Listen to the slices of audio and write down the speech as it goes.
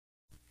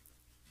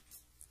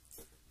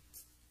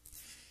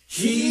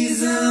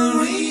He's a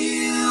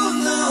real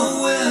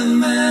nowhere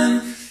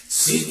man,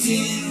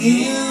 sitting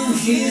in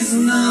his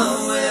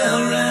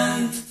nowhere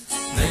and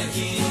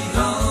making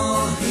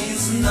all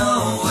his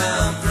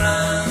nowhere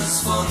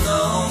plans for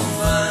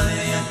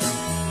nobody.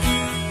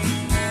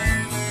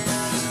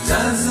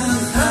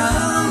 Doesn't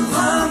have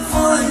one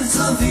point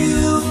of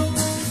view,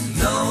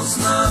 knows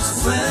not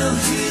where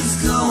he's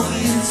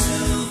going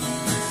to.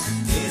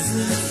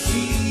 Isn't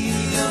he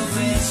a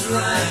bit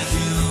like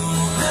you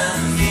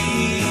and me?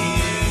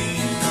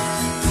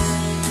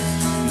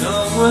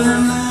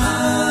 Nowhere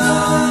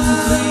man,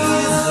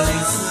 please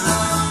listen.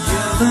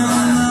 You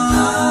don't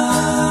know,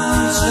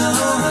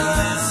 just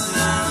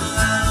listen.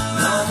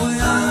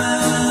 Nowhere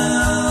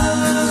man,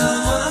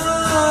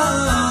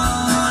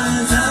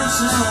 that's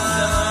all.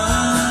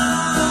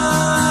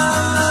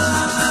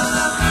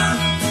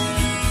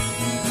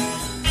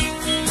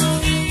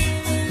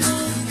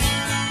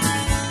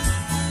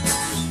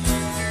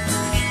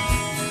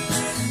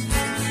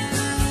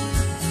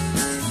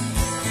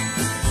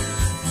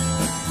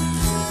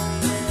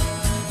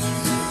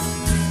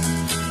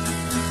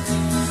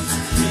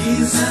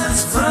 He's as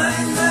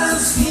bright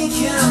as he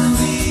can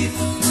be,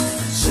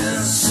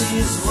 just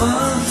sees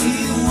what he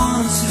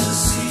wants to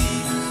see.